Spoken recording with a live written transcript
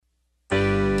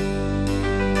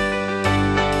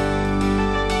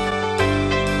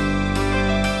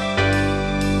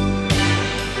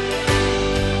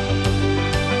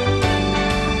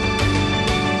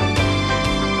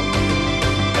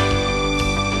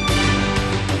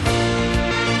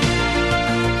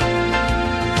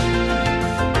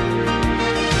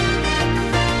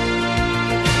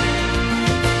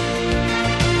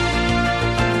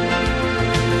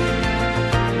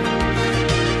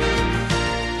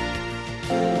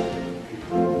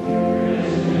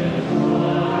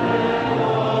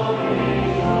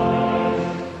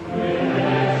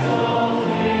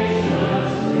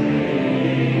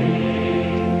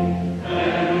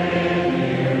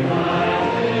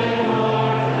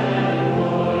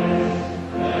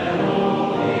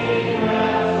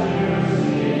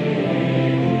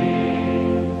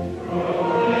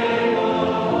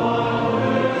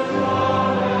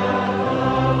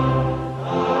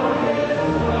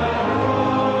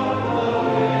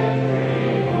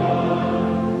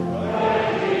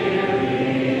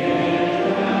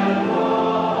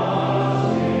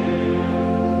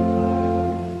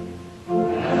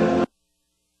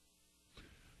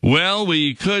Well,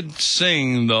 we could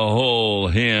sing the whole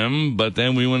hymn, but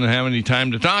then we wouldn't have any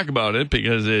time to talk about it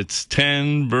because it's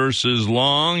 10 verses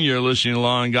long. You're listening to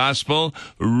Law and Gospel,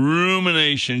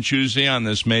 Rumination Tuesday on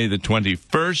this May the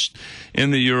 21st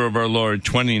in the year of our Lord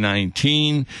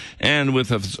 2019. And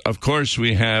with us, of course,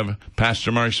 we have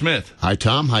Pastor Mark Smith. Hi,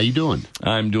 Tom. How you doing?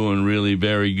 I'm doing really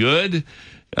very good.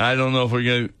 I don't know if we're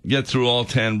going to get through all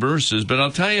 10 verses, but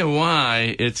I'll tell you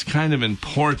why it's kind of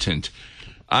important.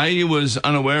 I was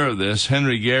unaware of this.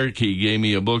 Henry Gehrke gave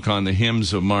me a book on the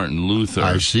hymns of Martin Luther.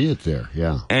 I see it there,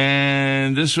 yeah.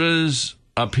 And this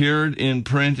appeared in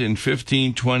print in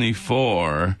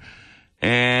 1524,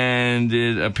 and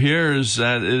it appears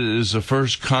that it is the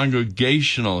first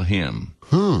congregational hymn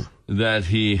that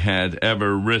he had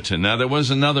ever written. Now, there was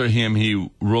another hymn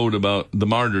he wrote about the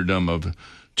martyrdom of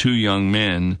two young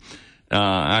men.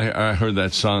 I heard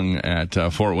that sung at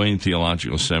Fort Wayne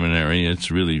Theological Seminary.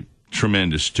 It's really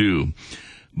tremendous too.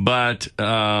 But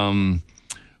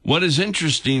what is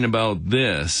interesting about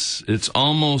this, it's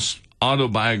almost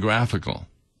autobiographical.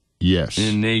 Yes.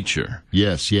 In nature.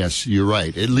 Yes, you're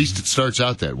right. At least it starts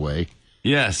out that way.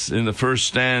 Yes, in the first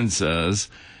stanzas.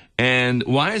 And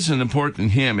why is it an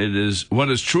important hymn? It is what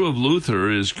is true of Luther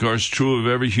is, of course, true of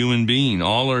every human being.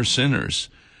 All are sinners.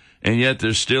 And yet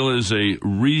there still is a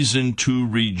reason to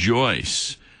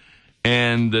rejoice.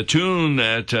 And the tune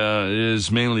that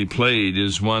is mainly played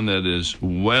is one that is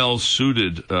well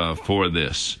suited for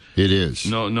this. It is.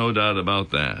 No doubt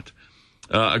about that.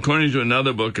 According to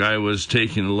another book I was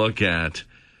taking a look at,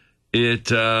 it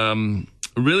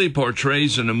really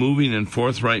portrays in a moving and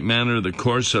forthright manner the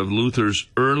course of Luther's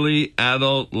early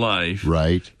adult life.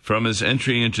 Right. From his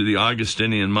entry into the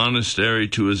Augustinian monastery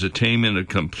to his attainment of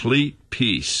complete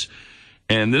peace.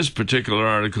 And this particular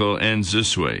article ends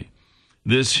this way.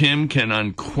 This hymn can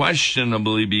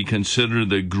unquestionably be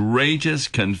considered the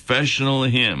greatest confessional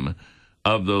hymn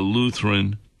of the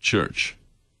Lutheran Church.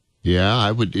 Yeah,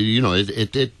 I would,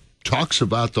 it talks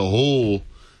about the whole,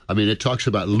 it talks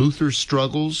about Luther's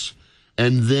struggles,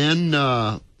 and then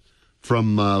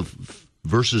from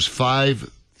verses 5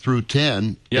 through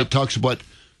 10, It talks about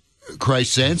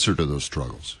Christ's answer to those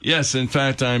struggles. Yes, in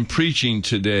fact, I'm preaching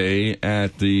today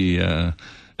at the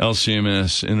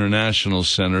LCMS International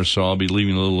Center, so I'll be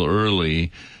leaving a little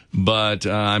early. But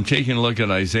I'm taking a look at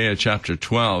Isaiah chapter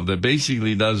 12 that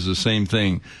basically does the same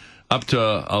thing. Up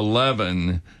to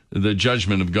 11, the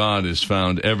judgment of God is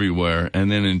found everywhere.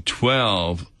 And then in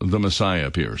 12, the Messiah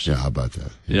appears. Yeah, how about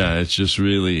that? Yeah, it's just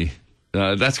really,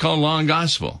 that's called Law and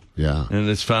Gospel. Yeah. And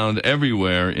it's found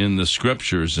everywhere in the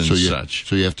scriptures and such.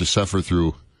 So you have to suffer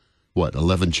through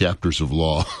 11 chapters of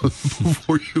law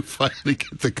before you finally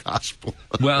get the gospel.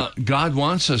 Well, God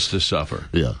wants us to suffer.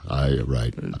 Yeah,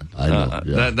 right. I know.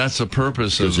 Yeah. That's the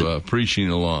purpose of preaching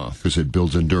the law. Because it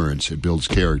builds endurance, it builds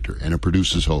character, and it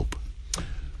produces hope.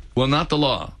 Well, not the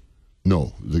law.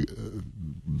 No,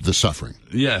 the suffering.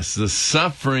 Yes, the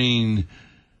suffering,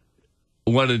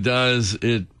 what it does,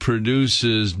 it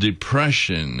produces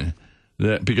depression,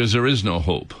 because there is no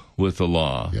hope with the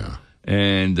law. Yeah.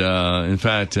 And, in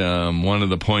fact, one of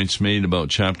the points made about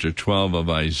chapter 12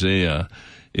 of Isaiah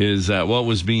is that what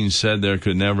was being said there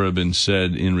could never have been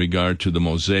said in regard to the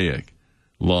Mosaic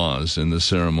laws and the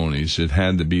ceremonies. It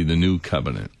had to be the new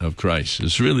covenant of Christ.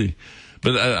 It's really,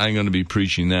 but I'm going to be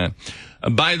preaching that.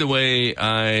 By the way,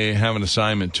 I have an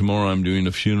assignment tomorrow. I'm doing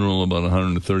a funeral about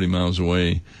 130 miles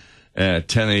away at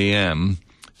 10 a.m.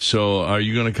 So are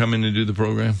you going to come in and do the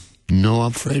program? No,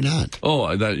 I'm afraid not. Oh,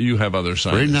 you have other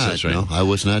assignments. Afraid not. That's right. No, I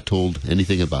was not told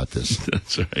anything about this.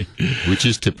 That's right. Which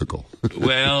is typical.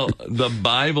 Well, the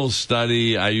Bible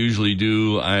study I usually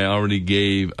do, I already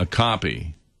gave a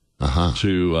copy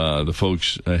to the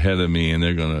folks ahead of me, and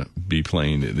they're going to be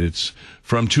playing it. It's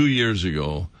from 2 years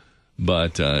ago,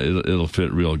 but it'll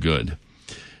fit real good.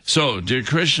 So, dear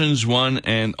Christians, one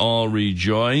and all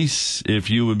rejoice. If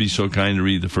you would be so kind to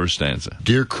read the first stanza.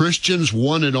 Dear Christians,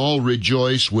 one and all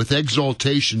rejoice with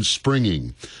exultation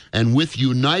springing, and with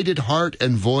united heart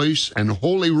and voice and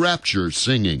holy rapture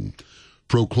singing.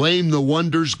 Proclaim the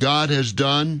wonders God has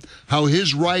done, how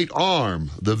his right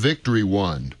arm the victory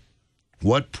won.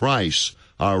 What price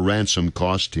our ransom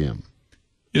cost him.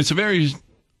 It's a very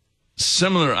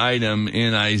similar item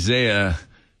in Isaiah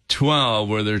 12,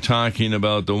 where they're talking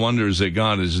about the wonders that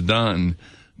God has done.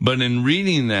 But in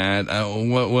reading that,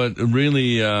 what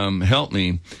really helped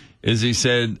me is he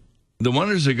said, the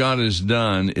wonders that God has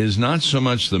done is not so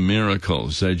much the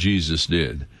miracles that Jesus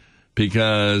did,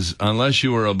 because unless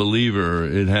you were a believer,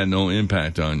 it had no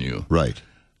impact on you. Right.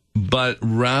 But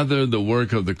rather the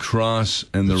work of the cross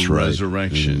and the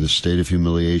resurrection. The state of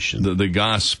humiliation. The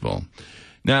gospel.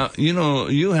 Now,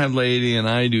 you have lady, and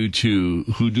I do too,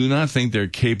 who do not think they're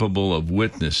capable of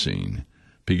witnessing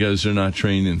because they're not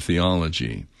trained in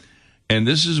theology. And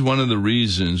this is one of the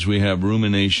reasons we have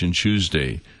Rumination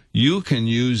Tuesday. You can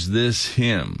use this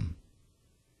hymn.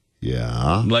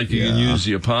 Yeah. Like you can use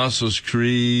the Apostles'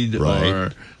 Creed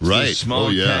or the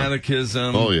small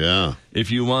catechism. Oh, yeah.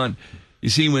 If you want. You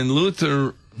see, when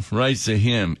Luther writes a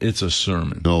hymn, it's a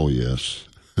sermon. Oh, yes.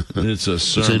 It's a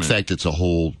sermon. In fact, it's a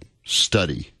whole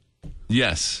study.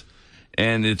 Yes.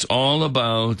 And it's all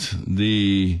about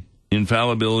the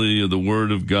infallibility of the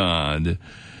Word of God.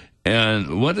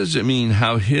 And what does it mean,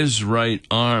 how his right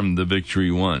arm the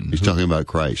victory won? He's talking about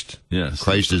Christ. Yes.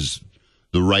 Christ is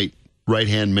the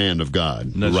right-hand man of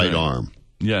God, the right arm.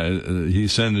 Yeah, he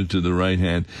ascended to the right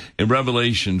hand. In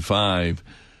Revelation 5,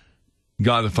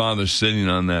 God the Father sitting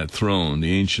on that throne,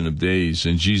 the Ancient of Days,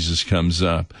 and Jesus comes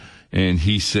up, and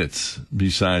he sits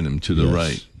beside him to the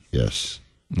right. Yes.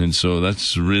 And so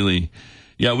that's really,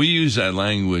 we use that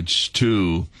language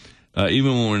too,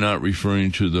 even when we're not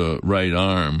referring to the right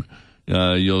arm.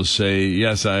 You'll say,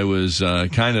 yes, I was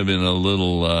kind of in a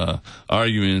little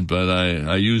argument, but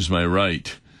I used my right,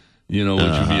 which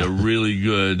would be a really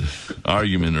good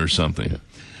argument or something.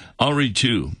 I'll read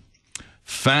 2.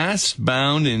 Fast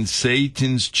bound in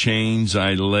Satan's chains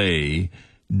I lay.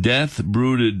 Death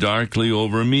brooded darkly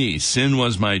over me. Sin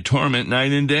was my torment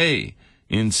night and day.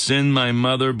 In sin my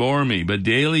mother bore me, but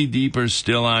daily deeper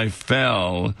still I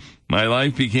fell. My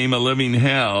life became a living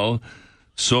hell.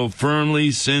 So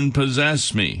firmly sin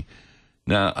possessed me.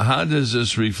 Now, how does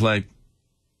this reflect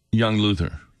young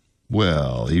Luther?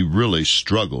 Well, he really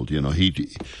struggled. In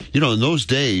those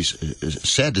days,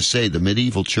 sad to say, the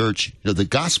medieval church, the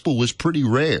gospel was pretty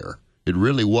rare. It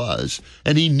really was.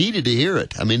 And he needed to hear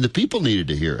it. I mean, the people needed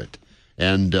to hear it.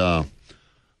 And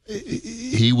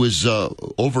he was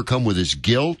overcome with his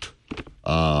guilt.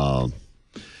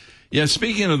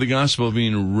 Speaking of the gospel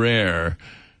being rare,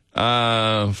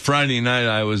 Friday night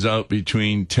I was out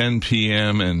between 10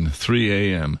 p.m. and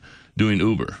 3 a.m. doing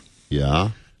Uber. Yeah.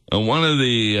 One of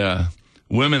the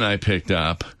women I picked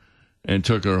up and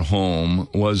took her home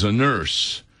was a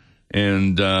nurse.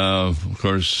 And, of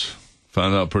course,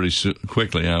 found out pretty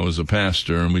quickly I was a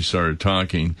pastor, and we started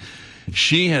talking.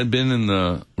 She had been in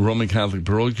the Roman Catholic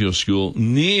parochial school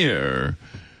near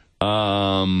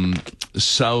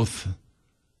South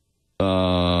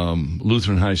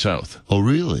Lutheran High South. Oh,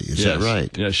 really? Is that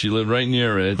right? Yeah, she lived right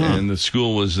near it, and the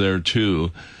school was there,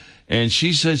 too. And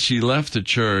she said she left the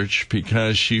church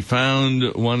because she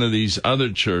found one of these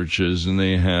other churches, and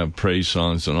they have praise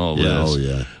songs and all this. Oh,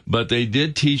 yeah. But they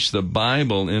did teach the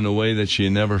Bible in a way that she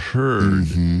had never heard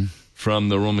from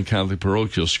the Roman Catholic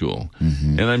parochial school.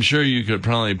 And I'm sure you could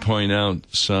probably point out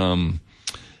some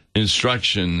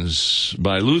instructions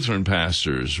by Lutheran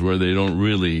pastors where they don't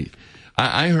really...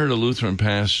 I heard a Lutheran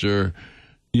pastor,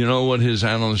 you know what his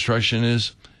annual instruction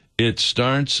is? It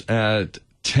starts at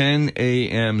 10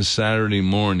 a.m. Saturday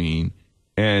morning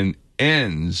and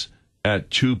ends at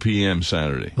 2 p.m.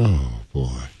 Saturday. Oh, boy.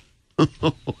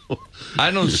 I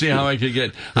don't see how I could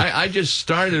get... I just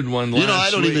started one last week.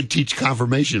 I don't even teach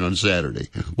confirmation on Saturday.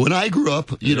 When I grew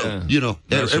up, you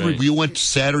went to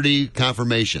Saturday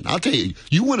confirmation. I'll tell you,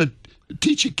 you want to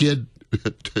teach a kid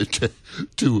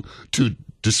to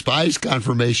despise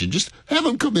confirmation, just have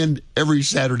him come in every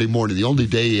Saturday morning, the only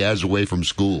day he has away from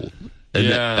school. And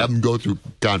have them go through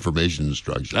confirmation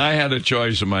instruction. I had a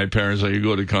choice of my parents. I could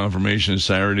go to confirmation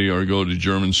Saturday or go to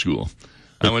German school.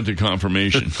 I went to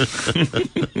confirmation.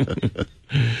 That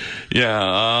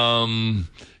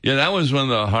was one of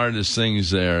the hardest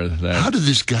things there. How did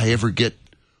this guy ever get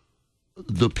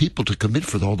the people to commit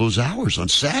for all those hours on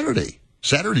Saturday?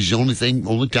 Saturday's the only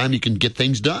time you can get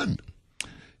things done.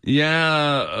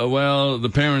 Yeah, well, the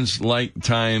parents like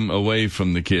time away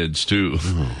from the kids, too.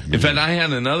 In fact, I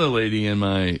had another lady in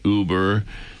my Uber,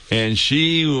 and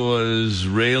she was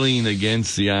railing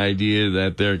against the idea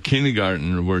that their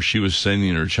kindergarten, where she was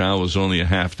sending her child, was only a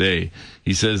half day.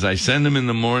 He says, I send him in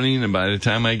the morning, and by the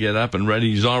time I get up and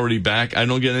ready, he's already back. I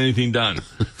don't get anything done.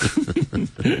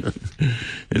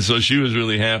 And so she was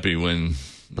really happy when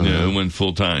it went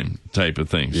full-time type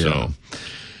of thing. Yeah. So...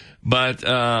 But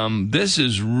this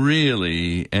is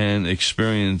really an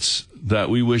experience that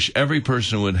we wish every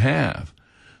person would have.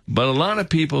 But a lot of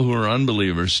people who are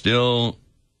unbelievers still,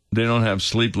 they don't have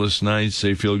sleepless nights.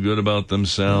 They feel good about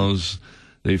themselves.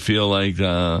 They feel like...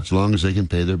 as long as they can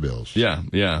pay their bills. Yeah.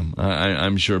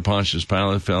 I'm sure Pontius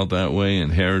Pilate felt that way,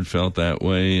 and Herod felt that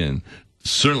way, and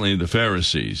certainly the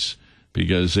Pharisees,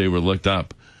 because they were looked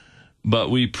up.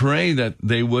 But we pray that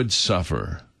they would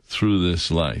suffer through this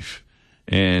life.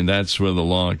 And that's where the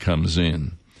law comes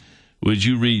in. Would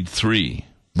you read 3?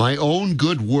 My own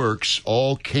good works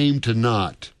all came to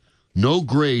naught, no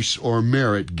grace or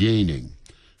merit gaining.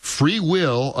 Free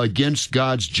will against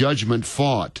God's judgment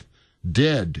fought,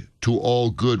 dead to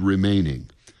all good remaining.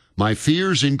 My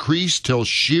fears increased till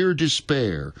sheer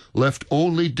despair, left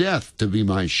only death to be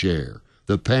my share.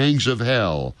 The pangs of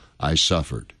hell I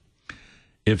suffered.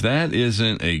 If that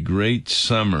isn't a great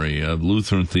summary of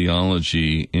Lutheran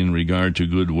theology in regard to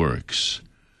good works,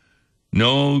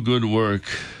 no good work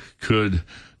could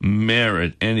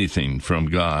merit anything from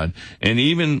God, and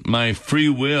even my free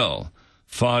will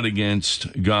fought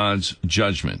against God's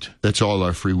judgment. That's all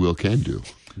our free will can do.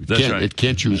 That's right. It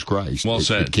can't choose Christ. Well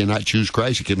said. It cannot choose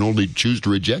Christ. It can only choose to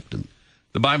reject him.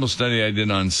 The Bible study I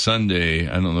did on Sunday,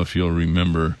 I don't know if you'll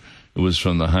remember, it was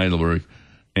from the Heidelberg,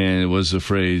 and it was the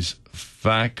phrase,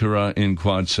 facere in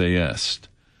quod se est.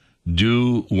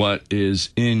 Do what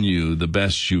is in you the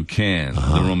best you can,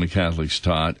 the Roman Catholics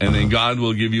taught, and then God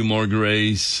will give you more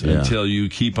grace until you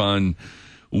keep on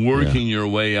working your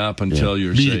way up until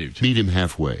you're saved. Meet him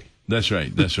halfway. That's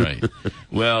right, that's right.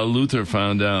 Well, Luther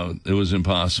found out it was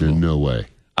impossible. No way.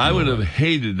 I would have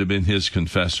hated to have been his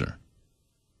confessor.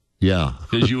 Yeah.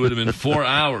 Because you would have been 4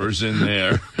 hours in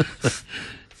there.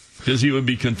 Because he would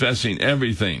be confessing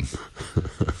everything.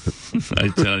 I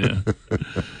tell you.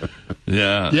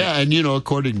 Yeah. Yeah, and,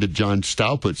 according to John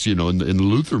Staupitz, in the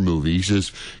Luther movie, he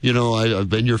says, I've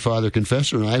been your father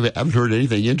confessor, and I haven't heard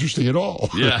anything interesting at all.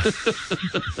 Yeah.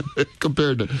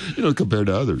 compared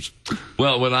to others.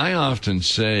 Well, what I often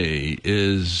say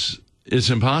is it's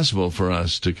impossible for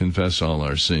us to confess all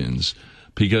our sins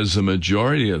because the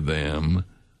majority of them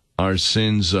are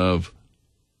sins of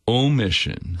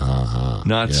omission,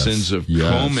 not sins of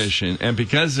commission. And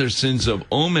because they're sins of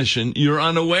omission, you're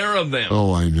unaware of them.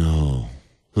 Oh, I know.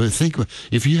 But think,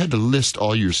 if you had to list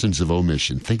all your sins of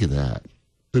omission, think of that.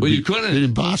 You couldn't. It's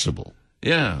impossible.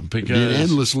 Yeah, because... It'd be an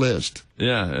endless list.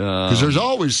 Yeah. Because there's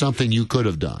always something you could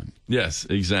have done. Yes,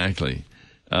 exactly.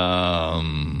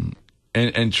 And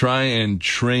try and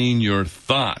train your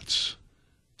thoughts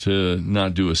to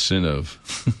not do a sin of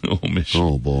omission.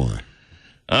 Oh, boy.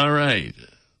 All right.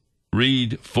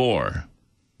 Read 4.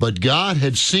 But God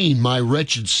had seen my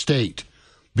wretched state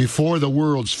before the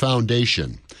world's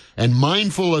foundation, and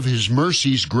mindful of his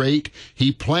mercies great,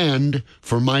 he planned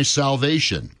for my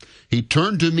salvation. He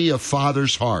turned to me a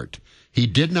father's heart. He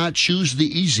did not choose the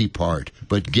easy part,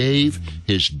 but gave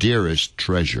his dearest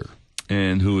treasure.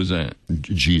 And who is that?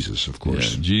 Jesus, of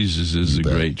course. Yeah, Jesus is the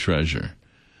great treasure.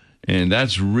 And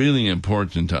that's really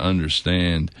important to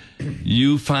understand.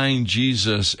 You find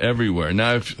Jesus everywhere.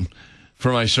 Now,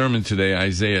 for my sermon today,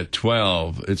 Isaiah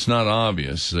 12, it's not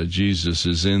obvious that Jesus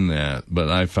is in that, but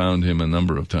I found him a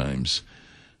number of times.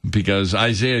 Because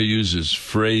Isaiah uses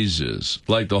phrases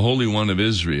like the Holy One of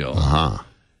Israel.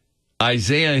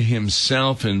 Isaiah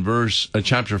himself in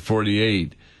chapter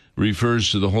 48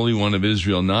 refers to the Holy One of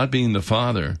Israel not being the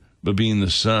Father, but being the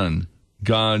Son,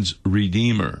 God's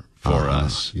Redeemer for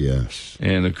us. Yes.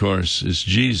 And, of course, it's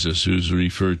Jesus who's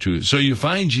referred to. So you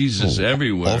find Jesus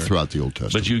everywhere. All throughout the Old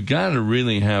Testament. But you got to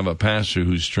really have a pastor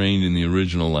who's trained in the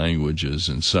original languages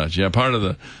and such. Yeah, part of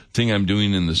the thing I'm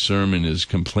doing in the sermon is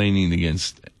complaining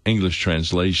against English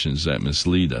translations that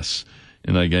mislead us.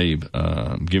 And I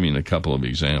giving a couple of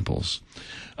examples.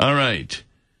 All right.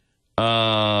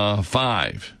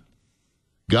 5.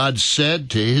 God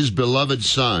said to his beloved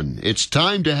Son, it's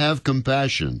time to have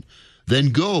compassion.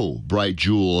 Then go, bright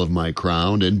jewel of my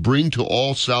crown, and bring to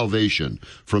all salvation.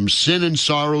 From sin and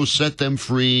sorrow set them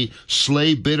free,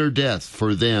 slay bitter death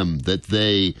for them, that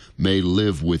they may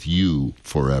live with you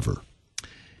forever.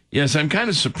 Yes, I'm kind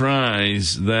of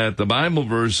surprised that the Bible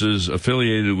verses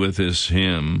affiliated with this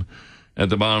hymn at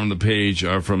the bottom of the page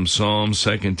are from Psalms,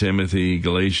 2 Timothy,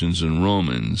 Galatians, and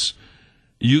Romans.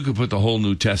 You could put the whole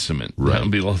New Testament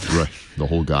down below that. Right, the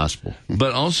whole gospel.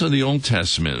 But also the Old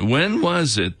Testament. When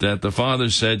was it that the Father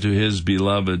said to his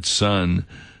beloved Son,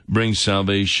 bring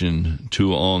salvation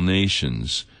to all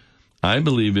nations? I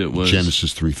believe it was...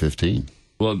 Genesis 3:15.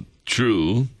 Well,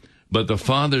 true, but the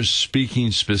Father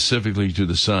speaking specifically to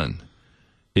the Son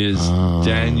is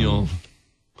Daniel...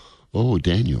 Oh,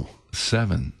 Daniel.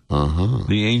 7.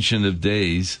 The Ancient of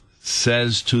Days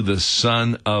says to the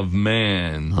Son of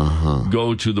Man,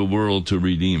 go to the world to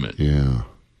redeem it. Yeah.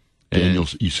 Daniel,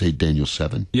 you say Daniel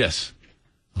 7? Yes.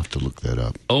 I'll have to look that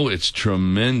up. Oh, it's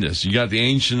tremendous. You got the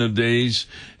Ancient of Days,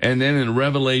 and then in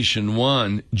Revelation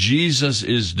 1, Jesus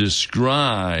is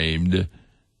described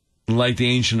like the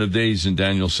Ancient of Days in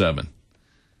Daniel 7.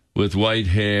 With white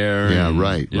hair. Yeah, and,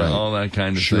 right. all that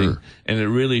kind of thing. And it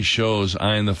really shows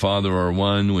I and the Father are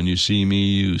one. When you see me,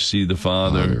 you see the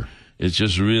Father. It's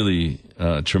just really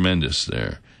tremendous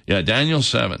there. Yeah, Daniel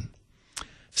 7.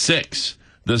 6.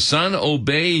 The son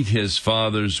obeyed his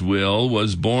father's will,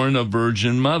 was born of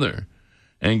virgin mother.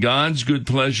 And God's good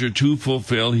pleasure to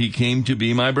fulfill, he came to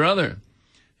be my brother.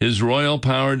 His royal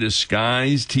power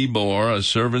disguised he bore, a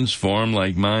servant's form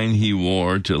like mine he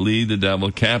wore, to lead the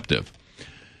devil captive.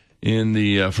 In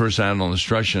the first Admiral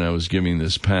instruction I was giving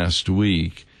this past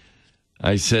week,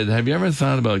 I said, have you ever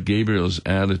thought about Gabriel's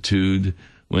attitude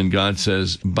when God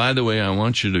says, by the way, I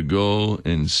want you to go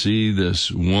and see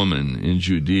this woman in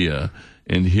Judea,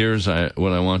 and here's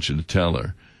what I want you to tell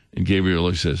her. And Gabriel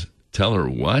looks and says, tell her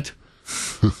what?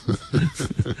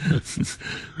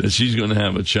 That she's going to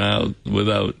have a child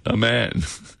without a man.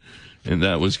 And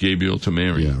that was Gabriel to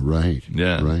Mary. Yeah, right.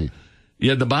 Yeah. Right.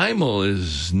 Yeah, the Bible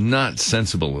is not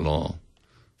sensible at all.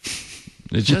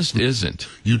 It just isn't.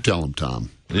 You tell him, Tom.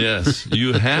 Yes,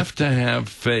 you have to have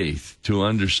faith to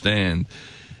understand.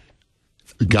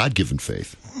 God-given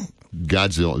faith.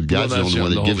 God's the only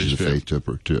one that gives you the faith to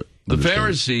the understand.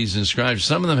 Pharisees and scribes,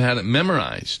 some of them had it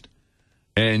memorized,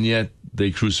 and yet they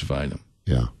crucified him.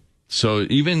 Yeah. So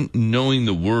even knowing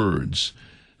the words,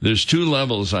 there's two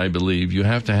levels, I believe. You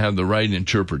have to have the right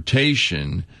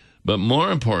interpretation, but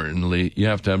more importantly, you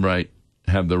have to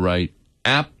have the right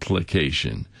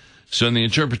application. So the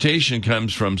interpretation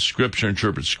comes from Scripture,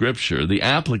 interpret Scripture. The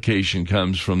application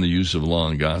comes from the use of law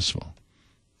and gospel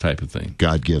type of thing.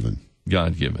 God-given.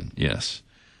 God-given, yes.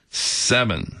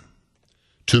 7.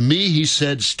 To me he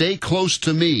said, stay close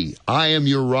to me. I am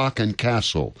your rock and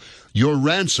castle. Your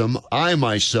ransom I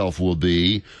myself will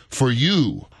be. For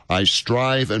you I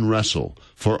strive and wrestle.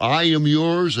 For I am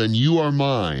yours and you are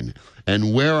mine.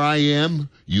 And where I am,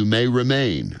 you may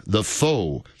remain. The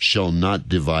foe shall not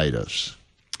divide us.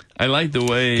 I like the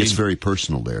way... It gets very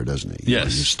personal there, doesn't it?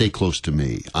 Yes. You stay close to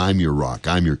me. I'm your rock.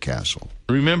 I'm your castle.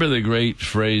 Remember the great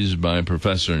phrase by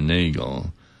Professor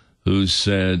Nagel, who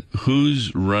said,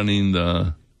 who's running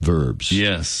the... verbs.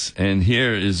 Yes, and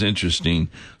here is interesting.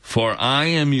 For I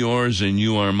am yours and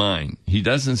you are mine. He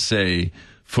doesn't say,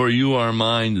 for you are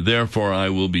mine, therefore I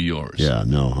will be yours. Yeah,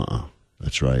 no,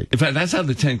 that's right. In fact, that's how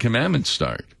the Ten Commandments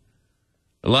start.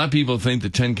 A lot of people think the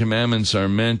Ten Commandments are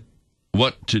meant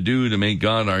what to do to make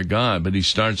God our God, but he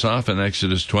starts off in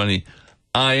Exodus 20,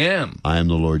 I am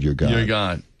the Lord your God. Your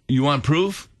God. You want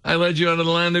proof? I led you out of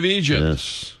the land of Egypt.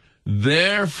 Yes.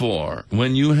 Therefore,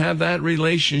 when you have that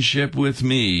relationship with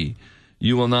me,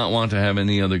 you will not want to have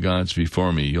any other gods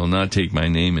before me. You'll not take my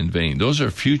name in vain. Those are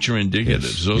future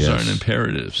indicatives. Yes. Those Yes. aren't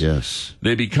imperatives. Yes.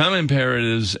 They become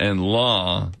imperatives and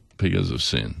law because of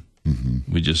sin.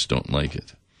 Mm-hmm. We just don't like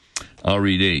it. I'll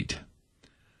read 8.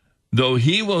 Though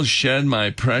he will shed my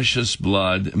precious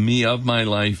blood, me of my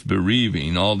life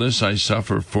bereaving, all this I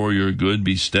suffer for your good,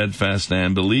 be steadfast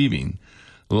and believing.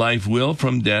 Life will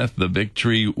from death the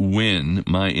victory win.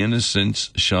 My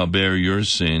innocence shall bear your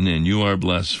sin, and you are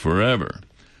blessed forever.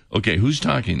 Okay, who's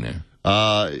talking there?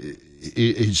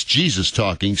 It's Jesus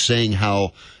talking, saying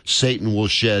how Satan will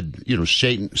shed,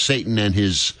 Satan and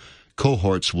his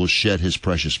cohorts will shed his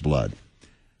precious blood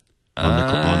on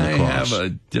the cross. I have a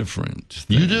different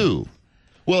thing. You do.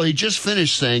 Well, he just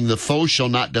finished saying the foe shall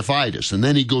not divide us. And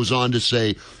then he goes on to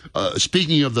say,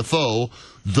 speaking of the foe,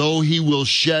 though he will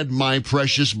shed my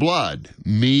precious blood,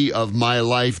 me of my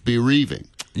life bereaving.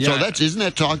 Yeah. So isn't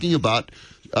that talking about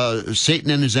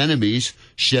Satan and his enemies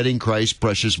shedding Christ's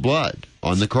precious blood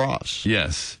on the cross?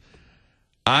 Yes.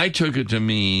 I took it to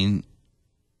mean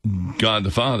God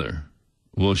the Father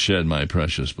will shed my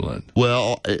precious blood.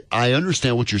 Well, I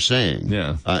understand what you're saying.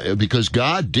 Yeah. Because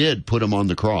God did put him on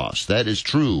the cross. That is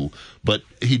true. But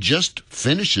he just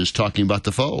finishes talking about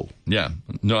the foe. Yeah.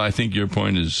 No, I think your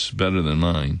point is better than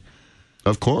mine.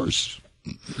 Of course.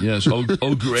 Yes. Oh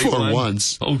great For one.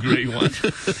 once. Oh, great one.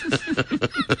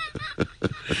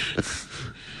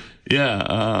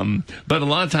 Yeah. But a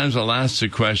lot of times I'll ask the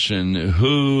question,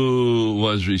 who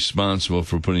was responsible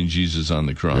for putting Jesus on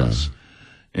the cross? Yeah.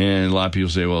 And a lot of people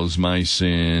say, well, it's my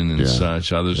sin and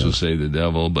such. Others will say the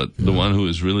devil. But the one who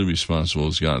is really responsible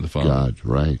is God the Father. God,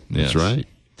 right. Yes. That's right.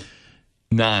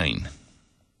 9.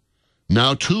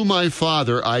 Now to my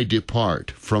Father I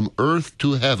depart, from earth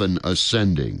to heaven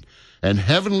ascending, and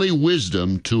heavenly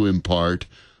wisdom to impart,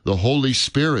 the Holy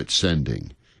Spirit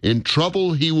sending. In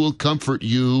trouble he will comfort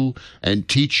you, and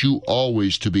teach you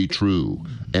always to be true,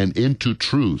 and into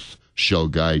truth shall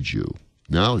guide you.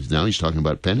 Now he's talking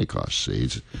about Pentecost. See?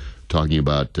 He's talking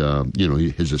about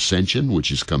his ascension, which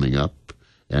is coming up,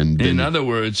 and in other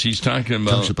words, he's talking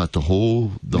about the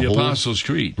whole Apostles'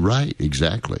 Creed, right?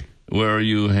 Exactly. Where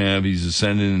he's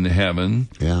ascended into heaven,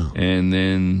 yeah, and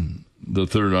then the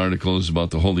third article is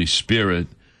about the Holy Spirit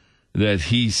that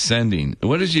he's sending.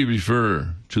 What does he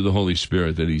refer to the Holy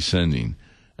Spirit that he's sending?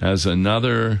 As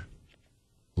another...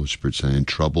 Holy Spirit saying, in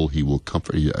trouble, he will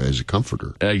comfort you as a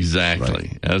comforter.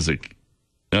 Exactly, right. As a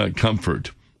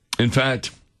comfort. In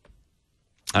fact,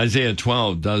 Isaiah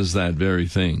 12 does that very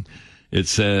thing. It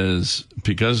says,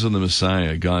 because of the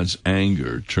Messiah, God's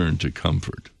anger turned to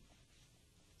comfort.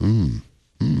 Isn't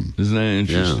that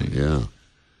interesting? Yeah.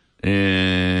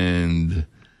 And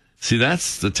see,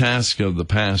 that's the task of the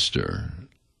pastor.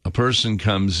 A person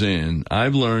comes in.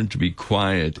 I've learned to be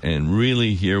quiet and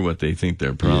really hear what they think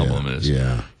their problem is.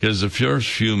 Yeah. Because the first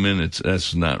few minutes,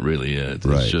 that's not really it.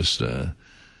 Right. It's just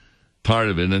part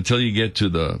of it until you get to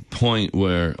the point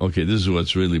where, okay, this is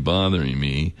what's really bothering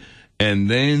me. And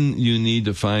then you need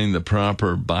to find the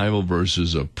proper Bible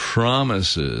verses of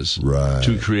promises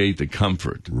to create the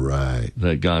comfort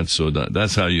that God so does.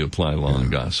 That's how you apply law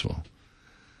and gospel.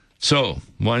 So,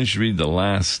 why don't you read the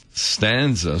last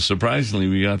stanza? Surprisingly,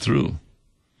 we got through.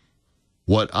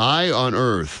 What I on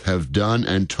earth have done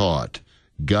and taught,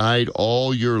 guide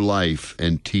all your life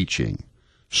and teaching.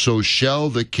 So shall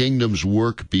the kingdom's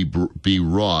work be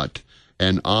wrought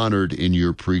and honored in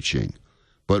your preaching.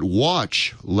 But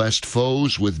watch, lest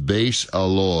foes with base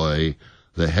alloy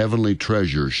the heavenly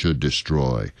treasure should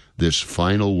destroy. This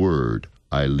final word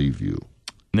I leave you.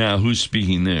 Now, who's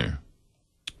speaking there?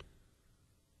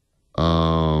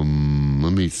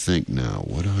 Let me think now.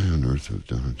 What I on earth have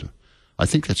done? I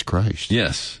think that's Christ.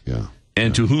 Yes. Yeah.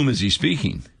 And to whom is he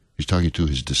speaking? He's talking to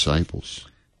his disciples.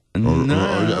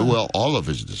 No. Well, all of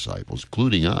his disciples,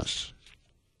 including us.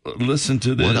 Listen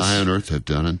to this. What I on earth have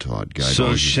done and taught, guide so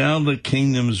all shall the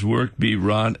kingdom's work be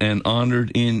wrought and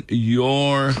honored in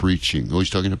your... preaching. Oh, he's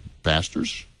talking to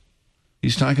pastors?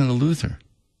 He's talking to Luther.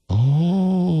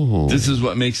 Oh. This is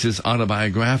what makes this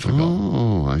autobiographical.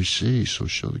 Oh, I see. So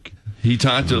shall the... He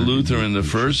talked to Luther in the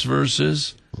first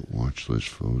verses. But watch less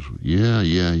foes. Yeah.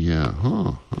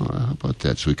 Huh. How about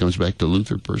that? So he comes back to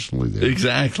Luther personally there.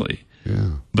 Exactly.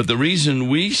 Yeah. But the reason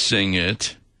we sing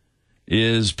it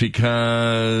is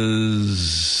because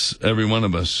every one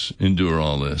of us endure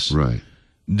all this. Right.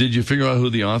 Did you figure out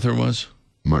who the author was?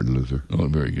 Martin Luther. Oh,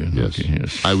 very good. Yes. Okay,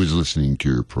 yes. I was listening to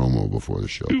your promo before the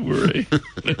show. Don't worry.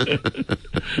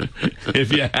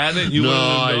 If you hadn't, you wouldn't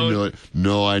have known. I knew it.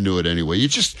 No, I knew it anyway. It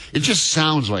just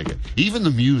sounds like it. Even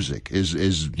the music is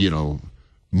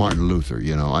Martin Luther.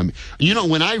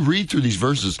 When I read through these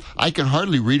verses, I can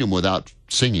hardly read them without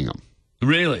singing them.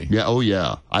 Really? Yeah. Oh,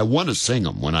 yeah. I want to sing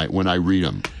them when I read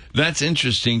them. That's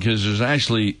interesting because there's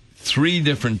actually 3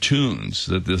 different tunes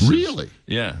that this Really?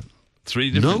 Yeah.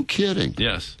 3 different. No kidding.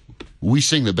 Yes. We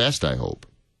sing the best, I hope.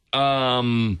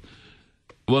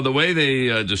 Well, the way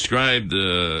they describe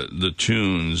the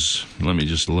tunes, let me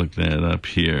just look that up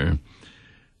here.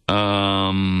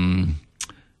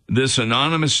 This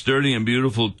anonymous, sturdy, and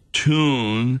beautiful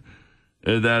tune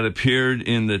that appeared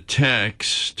in the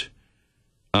text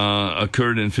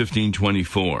occurred in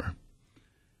 1524.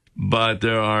 But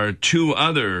there are 2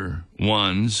 other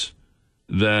ones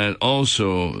that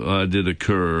also did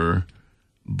occur,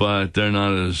 but they're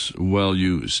not as well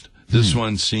used. This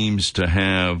one seems to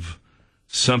have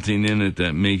something in it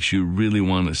that makes you really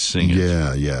want to sing it.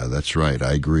 Yeah, that's right.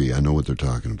 I agree. I know what they're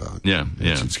talking about. Yeah.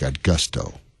 It's got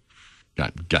gusto.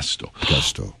 Got gusto.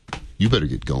 Gusto. You better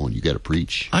get going. You got to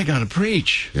preach. I got to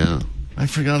preach. Yeah.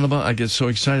 I get so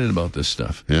excited about this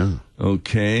stuff. Yeah.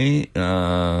 Okay.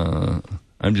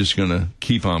 I'm just going to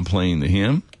keep on playing the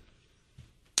hymn.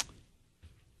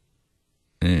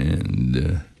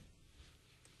 And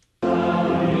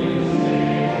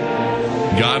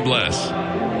God bless.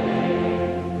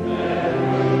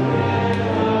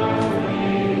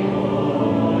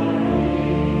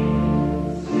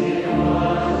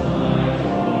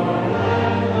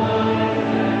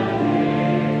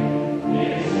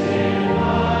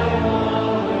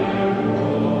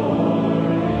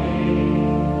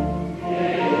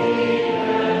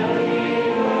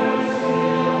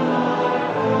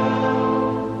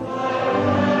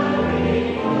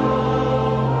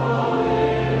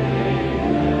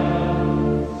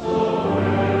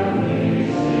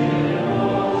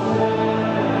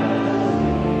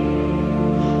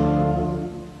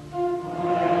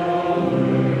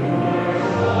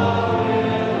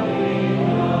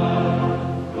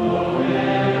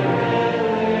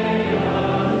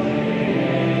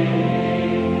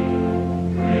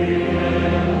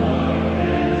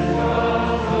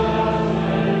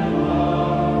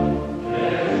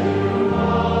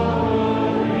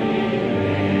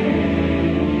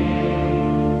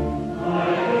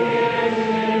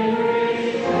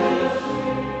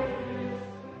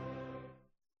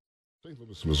 St.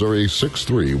 Louis, Missouri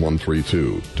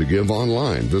 63132. To give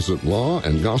online, visit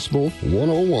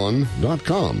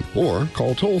lawandgospel101.com or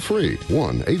call toll free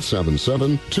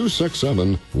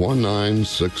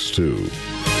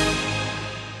 1-877-267-1962.